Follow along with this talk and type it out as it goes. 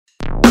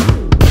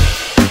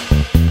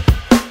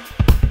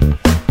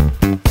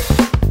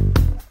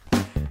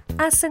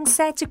A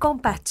Sunset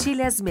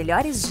compartilha as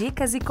melhores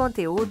dicas e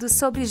conteúdos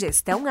sobre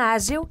gestão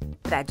ágil,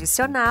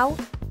 tradicional,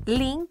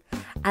 lean,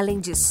 além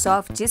de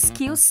soft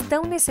skills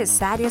tão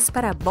necessárias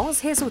para bons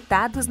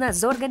resultados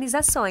nas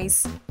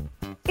organizações.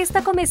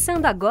 Está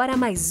começando agora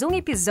mais um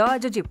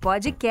episódio de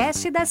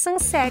podcast da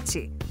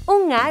Sunset,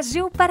 um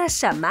ágil para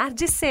chamar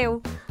de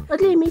seu.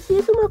 Rodrigo, me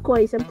diz uma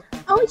coisa,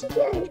 aonde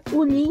que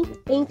o Lean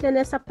entra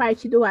nessa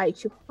parte do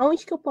ITIL?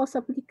 Aonde que eu posso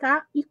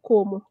aplicar e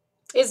como?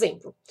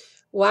 Exemplo,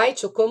 o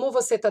ITIL, como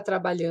você está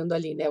trabalhando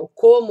ali, né? O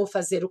como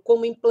fazer, o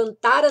como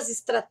implantar as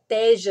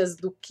estratégias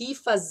do que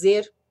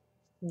fazer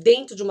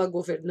dentro de uma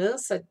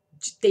governança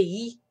de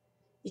TI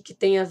e que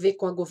tem a ver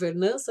com a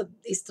governança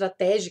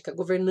estratégica,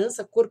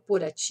 governança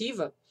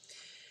corporativa,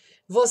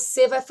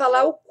 você vai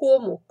falar o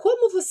como.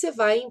 Como você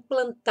vai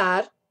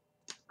implantar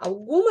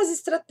algumas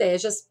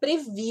estratégias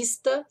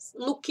previstas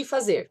no que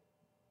fazer.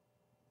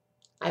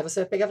 Aí você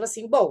vai pegar e falar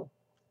assim, bom,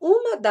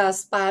 uma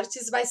das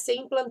partes vai ser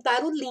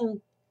implantar o Lean.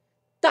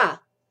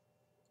 Tá,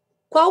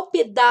 qual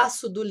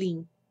pedaço do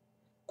Lean?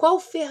 Qual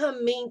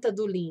ferramenta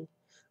do Lean?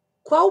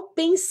 Qual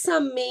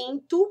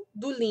pensamento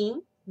do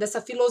Lean,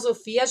 dessa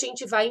filosofia, a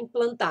gente vai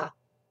implantar?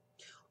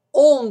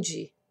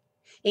 Onde?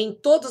 Em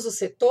todos os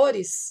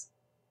setores?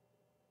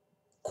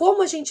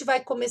 Como a gente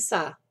vai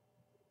começar?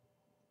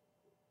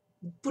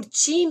 Por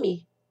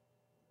time?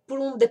 Por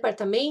um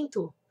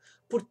departamento?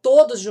 Por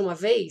todos de uma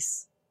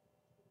vez?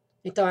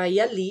 Então, aí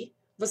ali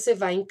você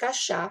vai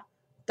encaixar.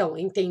 Então,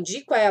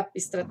 entendi qual é a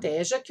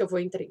estratégia que eu vou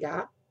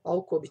entregar. Olha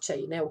o COBIT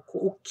aí, né?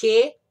 O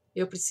que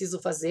eu preciso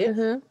fazer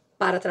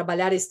para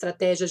trabalhar a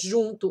estratégia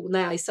junto,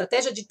 né? A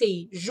estratégia de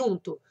TI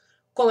junto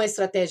com a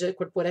estratégia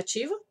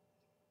corporativa.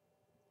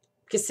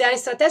 Porque se a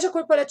estratégia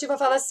corporativa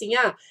fala assim,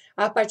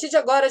 a partir de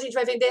agora a gente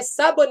vai vender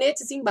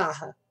sabonetes em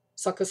barra.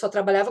 Só que eu só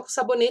trabalhava com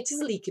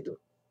sabonetes líquido.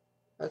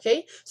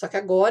 Ok? Só que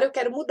agora eu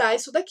quero mudar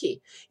isso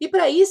daqui. E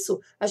para isso,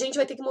 a gente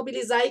vai ter que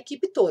mobilizar a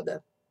equipe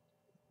toda.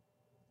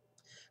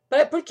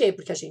 Por quê?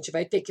 Porque a gente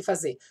vai ter que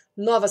fazer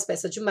novas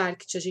peças de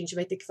marketing, a gente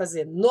vai ter que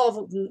fazer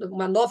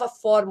uma nova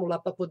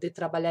fórmula para poder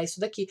trabalhar isso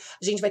daqui,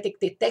 a gente vai ter que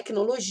ter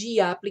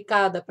tecnologia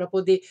aplicada para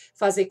poder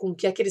fazer com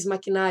que aqueles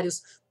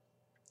maquinários,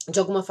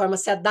 de alguma forma,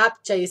 se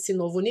adaptem a esse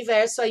novo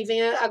universo, aí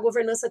vem a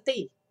governança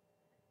TI.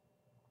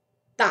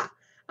 Tá,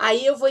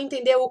 aí eu vou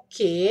entender o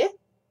quê?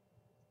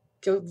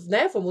 Que eu,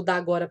 né, vou mudar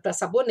agora para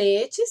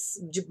sabonetes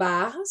de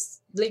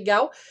barras,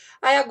 legal.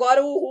 Aí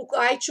agora o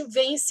ITIL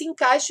vem e se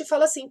encaixa e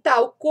fala assim,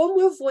 tá,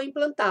 como eu vou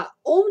implantar?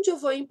 Onde eu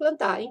vou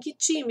implantar? Em que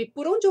time?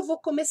 Por onde eu vou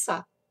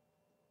começar?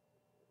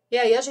 E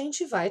aí a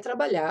gente vai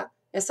trabalhar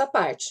essa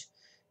parte.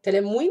 Então, ele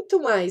é muito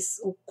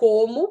mais o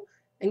como.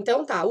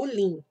 Então, tá, o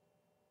Lean.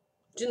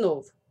 De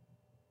novo.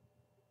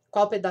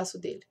 Qual pedaço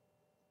dele?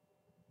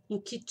 Em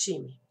que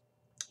time?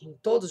 Em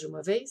todos de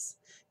uma vez?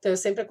 Então, eu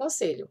sempre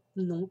aconselho,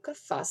 nunca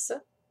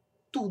faça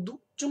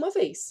tudo de uma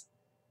vez.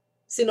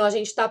 Senão a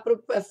gente está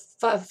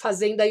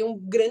fazendo aí um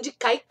grande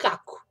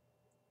caicaco.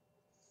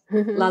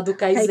 Lá do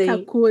Kaizen.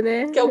 Kaikaku,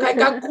 né? Que é o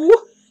kaikaku.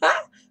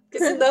 Porque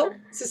senão,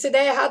 se você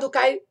der errado,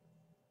 cai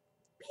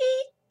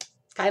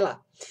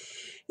lá.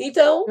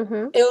 Então,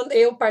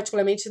 eu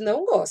particularmente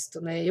não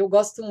gosto, né? Eu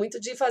gosto muito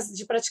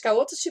de praticar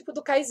outro tipo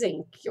do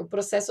Kaizen, que é o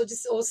processo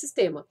ou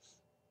sistema.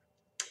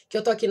 Que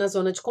eu tô aqui na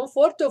zona de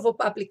conforto, eu vou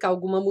aplicar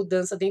alguma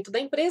mudança dentro da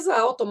empresa,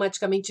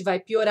 automaticamente vai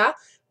piorar,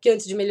 porque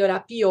antes de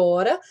melhorar,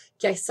 piora,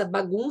 que é essa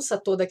bagunça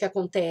toda que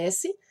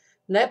acontece,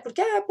 né?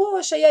 Porque,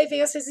 poxa, e aí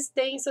vem as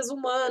resistências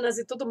humanas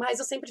e tudo mais,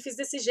 eu sempre fiz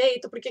desse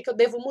jeito, por que eu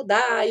devo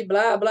mudar e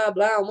blá, blá,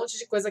 blá, um monte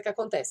de coisa que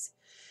acontece.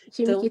 O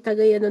time que tá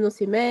ganhando não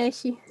se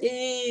mexe.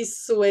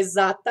 Isso,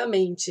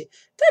 exatamente.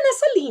 Então é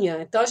nessa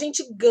linha. Então a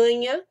gente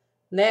ganha,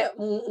 né,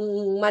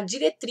 uma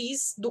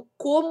diretriz do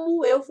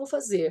como eu vou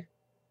fazer.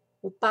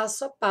 O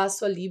passo a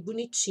passo ali,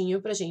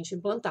 bonitinho, para a gente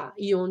implantar.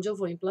 E onde eu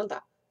vou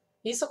implantar.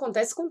 Isso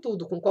acontece com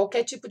tudo, com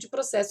qualquer tipo de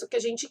processo que a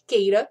gente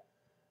queira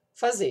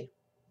fazer.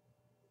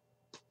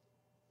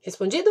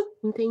 Respondido?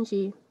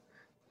 Entendi.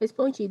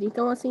 Respondido.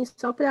 Então, assim,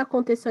 só para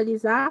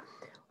contextualizar,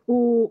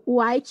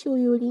 o ITIL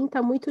e o Lean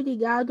tá muito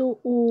ligado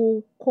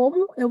o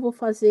como eu vou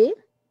fazer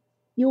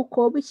e o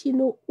COBIT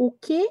no o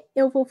que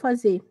eu vou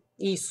fazer.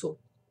 Isso,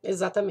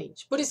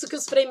 exatamente. Por isso que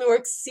os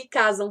frameworks se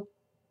casam.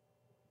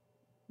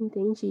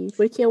 Entendi.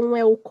 Porque um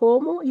é o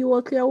como e o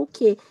outro é o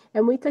que.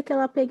 É muito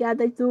aquela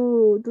pegada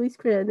do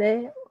Scrum,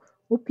 né?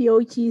 O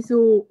PO diz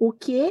o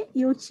que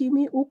e o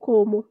time o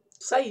como.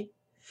 Isso aí.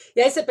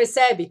 E aí você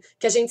percebe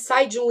que a gente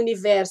sai de um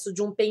universo,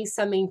 de um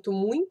pensamento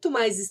muito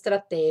mais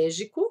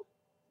estratégico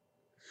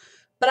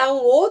para um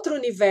outro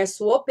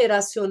universo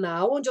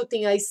operacional, onde eu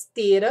tenho a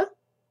esteira,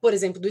 por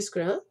exemplo, do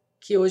Scrum,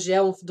 que hoje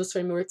é um dos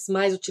frameworks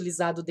mais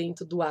utilizado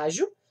dentro do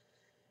Ágil,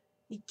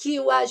 e que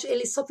o Ágil,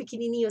 ele é só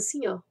pequenininho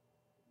assim, ó.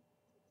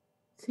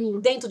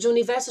 Sim. Dentro de um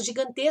universo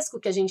gigantesco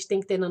que a gente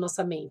tem que ter na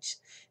nossa mente.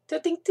 Então,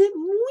 eu tenho que ter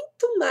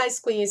muito mais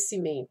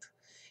conhecimento.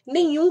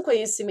 Nenhum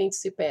conhecimento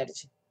se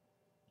perde.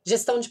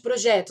 Gestão de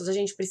projetos, a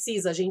gente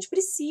precisa? A gente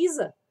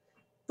precisa.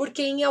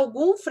 Porque em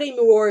algum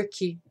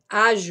framework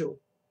ágil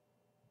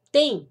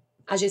tem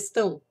a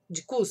gestão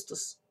de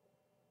custos.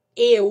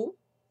 Eu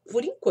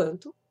por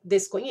enquanto,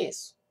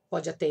 desconheço.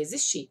 Pode até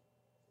existir.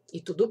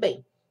 E tudo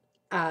bem.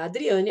 A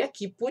Adriane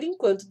aqui, por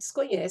enquanto,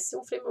 desconhece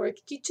um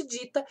framework que te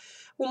dita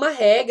uma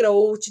regra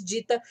ou te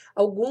dita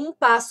algum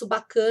passo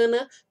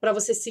bacana para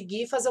você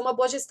seguir e fazer uma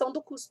boa gestão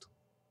do custo.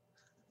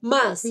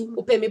 Mas Sim.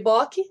 o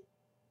PMBOK,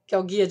 que é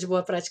o Guia de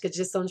Boa Prática de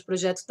Gestão de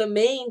Projetos,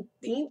 também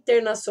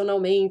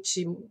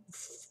internacionalmente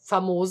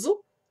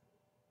famoso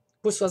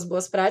por suas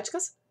boas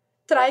práticas,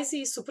 traz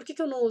isso. Por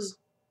que eu não uso?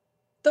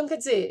 Então, quer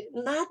dizer,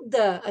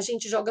 nada a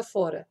gente joga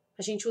fora.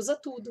 A gente usa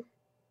tudo.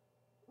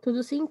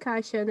 Tudo se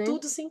encaixa, né?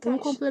 Tudo se Um encaixa.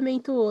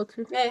 complementa o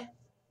outro. É.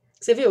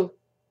 Você viu?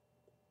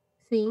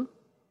 Sim.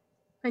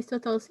 Faz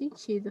total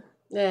sentido.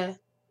 É.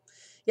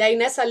 E aí,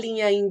 nessa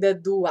linha ainda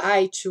do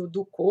ITIL,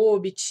 do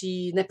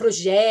COBIT, né,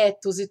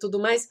 projetos e tudo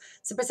mais,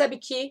 você percebe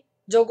que,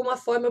 de alguma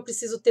forma, eu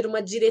preciso ter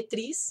uma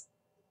diretriz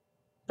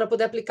para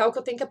poder aplicar o que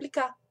eu tenho que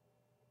aplicar.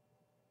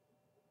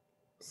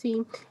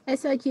 Sim.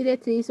 Essa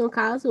diretriz, no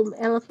caso,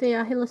 ela tem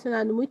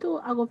relacionado muito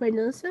à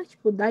governança,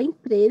 tipo, da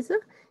empresa.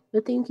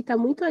 Eu tenho que estar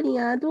muito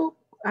alinhado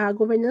a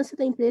governança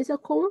da empresa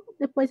com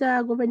depois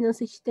a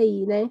governança de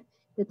TI, né?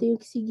 Eu tenho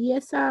que seguir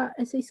essa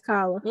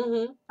escala.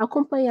 Uhum,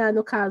 Acompanhar,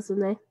 no caso,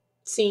 né?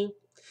 sim.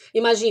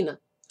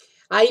 Imagina.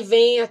 Aí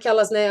vem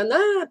aquelas, né?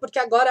 Ah, porque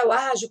agora é o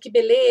ágil, que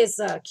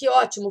beleza, que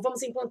ótimo,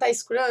 vamos implantar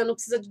Scrum, não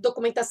precisa de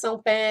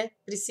documentação pé,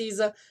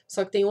 precisa,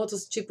 só que tem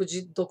outros tipos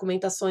de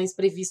documentações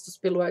previstos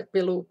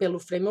pelo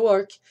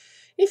framework.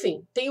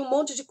 Enfim, tem um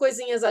monte de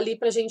coisinhas ali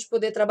para a gente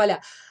poder trabalhar.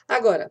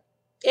 Agora,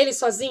 ele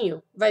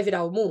sozinho vai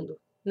virar o mundo?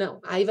 Não.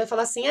 Aí vai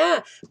falar assim,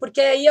 ah, porque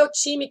aí é o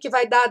time que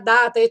vai dar a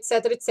data, etc,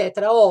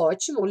 etc.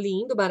 Ótimo,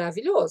 lindo,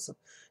 maravilhoso.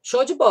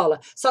 Show de bola.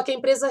 Só que a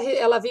empresa,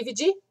 ela vive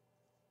de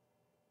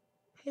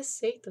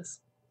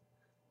receitas.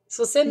 Se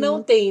você não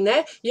Sim. tem,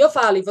 né? E eu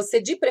falo, e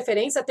você de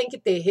preferência tem que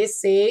ter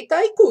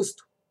receita e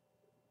custo.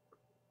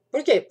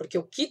 Por quê? Porque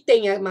o que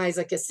tem mais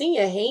aqui assim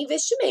é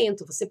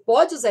reinvestimento. Você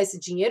pode usar esse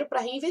dinheiro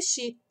para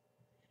reinvestir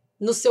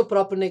no seu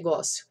próprio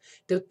negócio.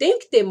 Então, eu tenho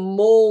que ter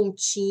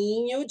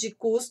montinho de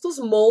custos,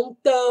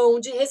 montão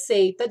de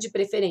receita, de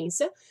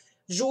preferência,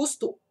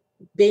 justo,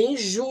 bem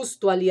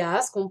justo,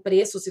 aliás, com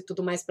preços e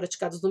tudo mais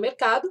praticados no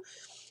mercado.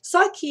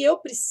 Só que eu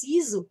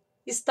preciso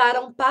estar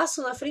a um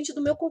passo na frente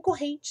do meu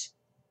concorrente.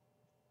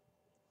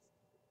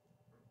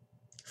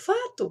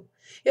 Fato.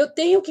 Eu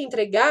tenho que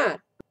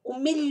entregar o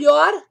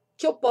melhor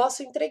que eu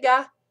posso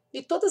entregar.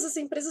 E todas as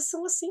empresas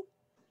são assim.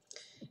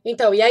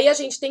 Então, e aí a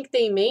gente tem que ter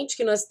em mente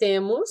que nós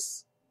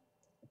temos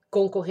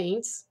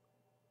concorrentes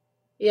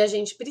e a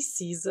gente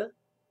precisa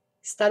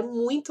estar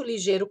muito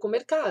ligeiro com o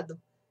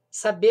mercado.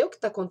 Saber o que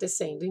está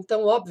acontecendo.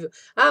 Então, óbvio.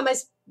 Ah,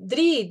 mas,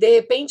 Dri, de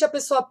repente a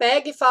pessoa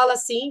pega e fala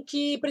assim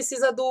que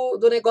precisa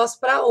do negócio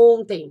para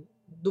ontem,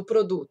 do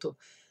produto.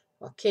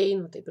 Ok,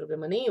 não tem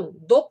problema nenhum.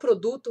 Do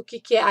produto, o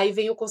que é? Aí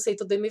vem o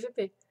conceito do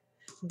MVP.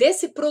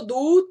 Desse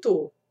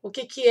produto, o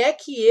que é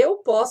que eu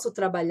posso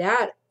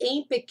trabalhar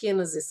em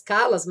pequenas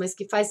escalas, mas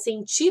que faz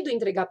sentido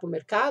entregar para o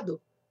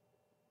mercado,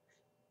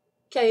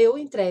 que aí eu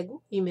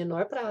entrego em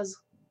menor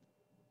prazo.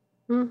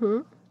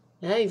 Uhum.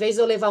 Em vez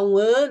de eu levar 1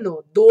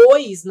 ano,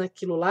 2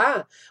 naquilo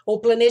lá,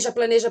 ou planeja,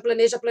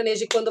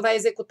 e quando vai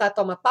executar,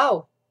 toma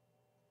pau,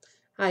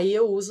 aí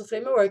eu uso o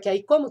framework.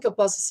 Aí como que eu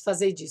posso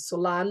fazer disso?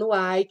 Lá no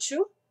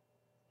ITIL,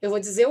 eu vou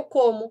dizer o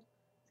como.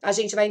 A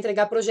gente vai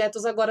entregar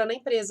projetos agora na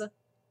empresa.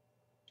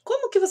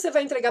 Como que você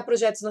vai entregar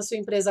projetos na sua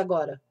empresa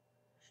agora?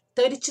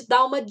 Então, ele te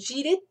dá uma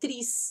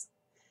diretriz.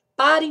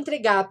 Para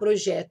entregar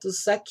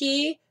projetos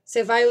aqui,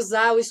 você vai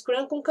usar o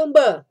Scrum com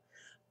Kanban.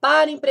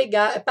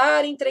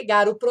 Para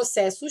entregar o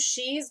processo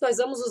X, nós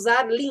vamos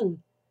usar Lean.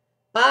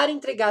 Para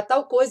entregar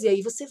tal coisa, e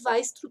aí você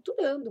vai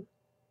estruturando.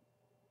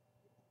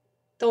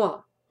 Então,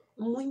 ó,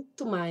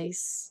 muito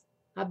mais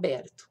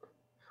aberto.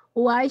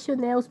 O ágil,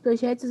 né? Os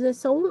projetos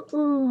são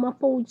uma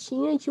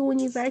pontinha de um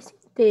universo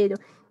inteiro.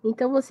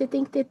 Então, você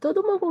tem que ter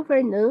toda uma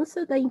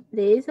governança da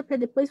empresa para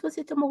depois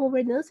você ter uma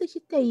governança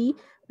de TI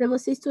para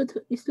você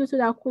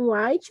estruturar com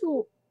o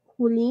ITIL,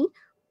 o Lean,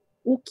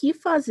 o que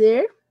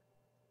fazer,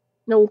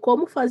 não, o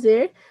como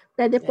fazer,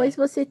 para depois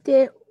você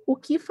ter o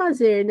que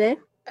fazer,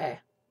 né? É.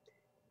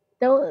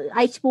 Então,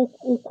 aí, tipo,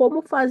 o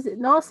como fazer.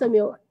 Nossa,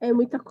 meu, é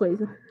muita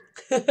coisa.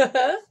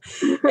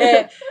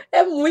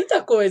 É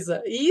muita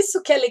coisa. E isso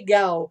que é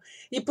legal.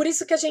 E por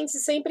isso que a gente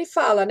sempre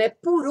fala, né?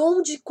 Por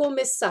onde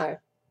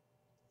começar?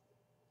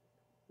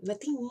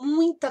 Tem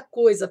muita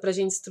coisa para a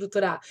gente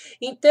estruturar.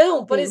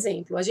 Então, por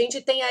exemplo, a gente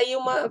tem aí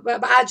uma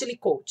Agile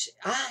Coach.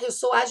 Ah, eu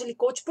sou Agile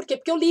Coach por quê?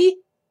 Porque eu li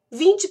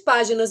 20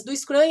 páginas do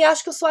Scrum e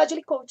acho que eu sou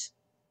Agile Coach.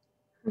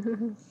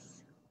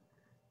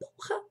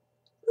 Porra,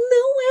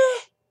 não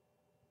é.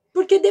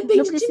 Porque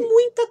depende de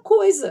muita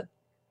coisa.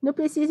 Não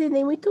precisa ir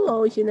nem muito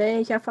longe,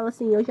 né? Já fala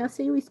assim, eu já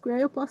sei o Scrum,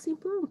 eu posso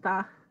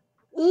implantar.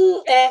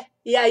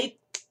 E aí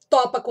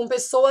topa com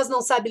pessoas,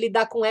 não sabe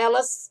lidar com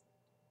elas.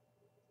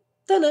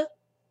 Tanã.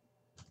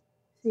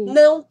 Sim.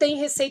 Não tem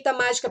receita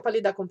mágica para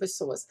lidar com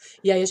pessoas.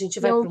 E aí a gente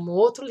vai para uma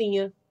outra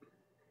linha.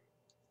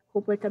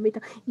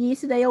 Comportamental. E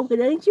isso daí é um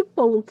grande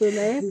ponto,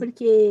 né?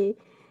 Porque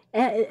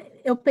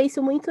eu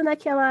penso muito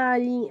naquela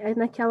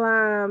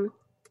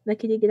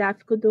naquele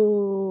gráfico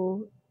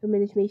do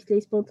Management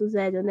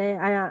 3.0, né?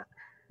 A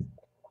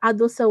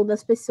adoção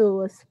das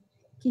pessoas.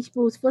 Que,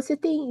 tipo, se você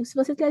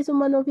traz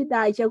uma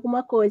novidade,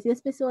 alguma coisa, e as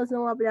pessoas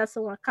não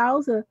abraçam a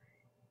causa,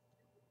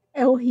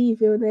 é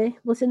horrível, né?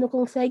 Você não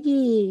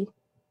consegue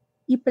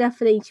ir para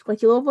frente com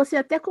aquilo. Ou você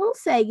até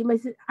consegue,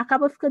 mas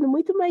acaba ficando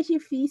muito mais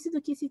difícil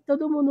do que se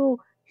todo mundo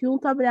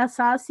junto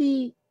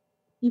abraçasse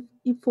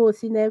e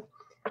fosse, né,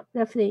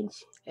 para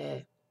frente.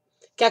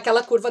 Que é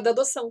aquela curva da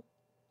adoção.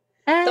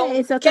 Então,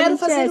 exatamente quero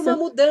fazer essa. uma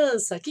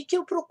mudança. O que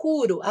eu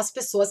procuro? As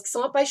pessoas que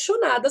são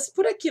apaixonadas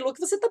por aquilo que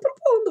você está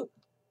propondo.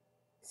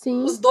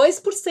 Sim. Os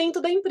 2%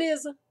 da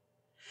empresa.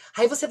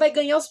 Aí você vai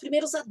ganhar os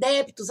primeiros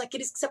adeptos,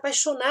 aqueles que se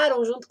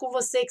apaixonaram junto com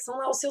você, que são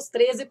lá os seus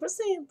 13%.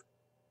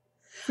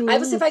 Sim. Aí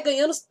você vai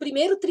ganhando os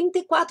primeiros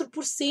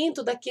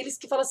 34% daqueles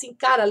que falam assim,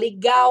 cara,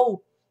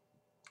 legal,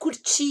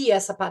 curti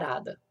essa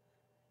parada.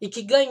 E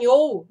que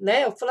ganhou,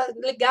 né? Eu falei,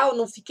 legal,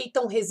 não fiquei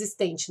tão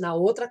resistente na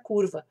outra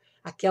curva,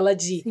 aquela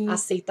de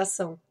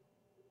aceitação.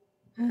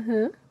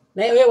 Uhum.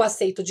 Né? Eu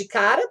aceito de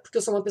cara, porque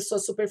eu sou uma pessoa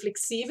super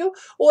flexível,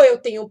 ou eu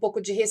tenho um pouco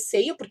de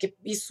receio, porque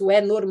isso é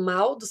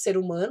normal do ser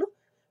humano.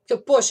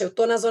 Porque, poxa, eu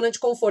tô na zona de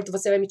conforto,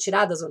 você vai me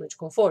tirar da zona de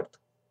conforto?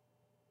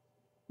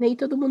 Nem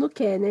todo mundo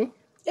quer, né?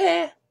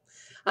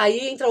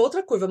 Aí entra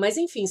outra curva, mas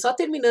enfim, só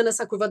terminando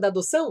essa curva da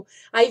adoção,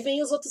 aí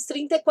vem os outros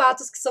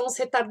 34, que são os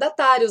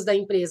retardatários da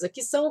empresa,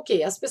 que são o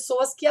quê? As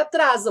pessoas que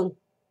atrasam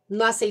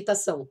na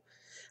aceitação.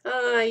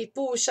 Ai,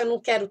 puxa, não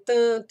quero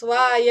tanto.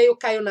 Ai, aí eu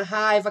caio na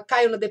raiva,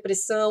 caio na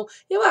depressão.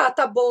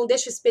 Tá bom,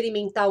 deixa eu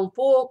experimentar um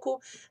pouco.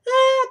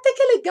 Até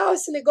que é legal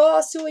esse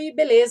negócio e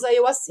beleza,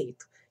 eu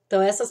aceito.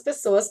 Então, essas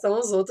pessoas são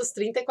os outros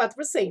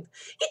 34%.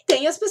 E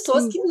tem as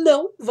pessoas que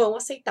não vão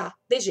aceitar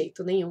de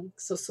jeito nenhum,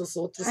 que são os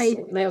outros,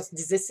 né, os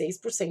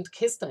 16%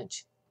 que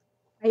restante.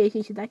 Aí a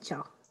gente dá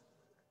tchau.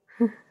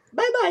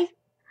 Bye, bye.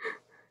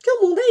 Porque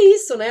o mundo é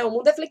isso, né? O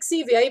mundo é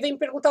flexível. E aí vem me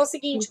perguntar o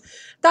seguinte,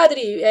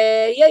 Adri,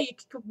 e aí,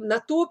 na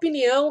tua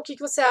opinião, o que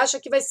você acha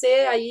que vai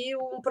ser aí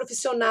um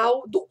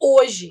profissional do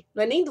hoje?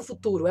 Não é nem do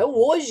futuro, é o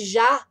hoje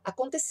já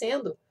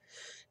acontecendo.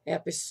 É a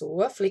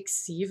pessoa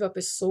flexível, a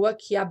pessoa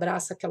que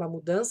abraça aquela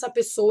mudança, a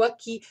pessoa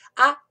que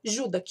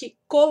ajuda, que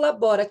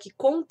colabora, que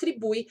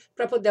contribui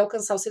para poder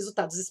alcançar os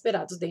resultados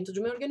esperados dentro de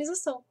uma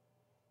organização.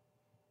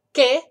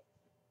 Que,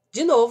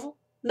 de novo,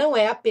 não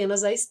é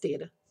apenas a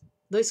esteira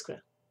do Scrum.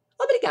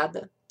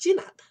 Obrigada, de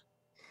nada.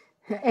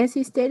 Essa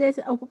esteira,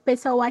 o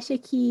pessoal acha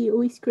que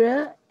o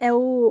Scrum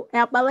é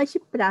a bala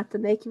de prata,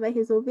 né? Que vai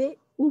resolver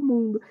o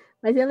mundo.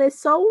 Mas ela é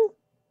só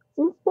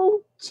um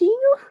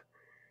pontinho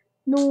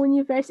no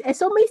universo. É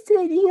só uma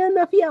estrelinha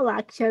na Via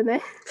Láctea,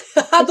 né?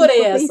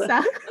 Adorei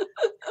essa.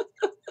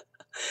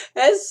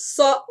 É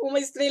só uma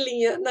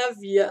estrelinha na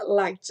Via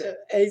Láctea.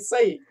 É isso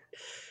aí.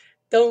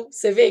 Então,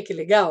 você vê que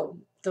legal?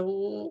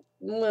 Então,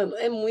 mano,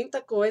 é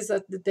muita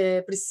coisa.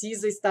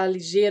 Precisa estar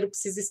ligeiro,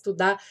 precisa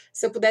estudar.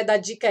 Se eu puder dar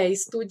dica,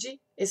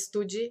 estude,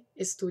 estude,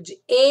 estude.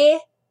 E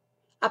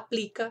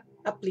aplica,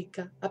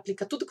 aplica,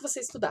 aplica tudo que você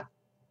estudar.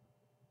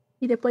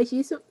 E depois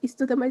disso,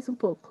 estuda mais um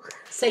pouco.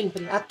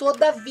 Sempre, a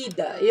toda a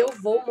vida. Eu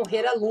vou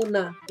morrer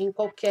aluna em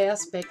qualquer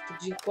aspecto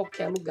de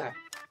qualquer lugar.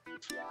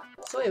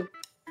 Sou eu.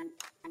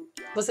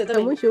 Você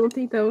também. Tamo junto,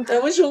 então.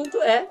 Tamo junto,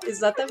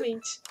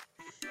 exatamente.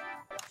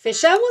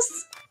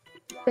 Fechamos?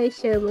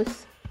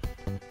 Fechamos.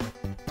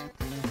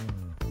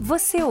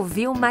 Você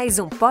ouviu mais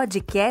um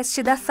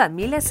podcast da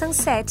família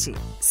Sunset.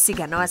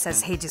 Siga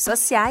nossas redes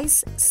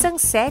sociais,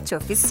 Sunset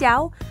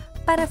Oficial,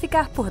 para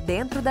ficar por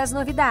dentro das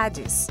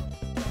novidades.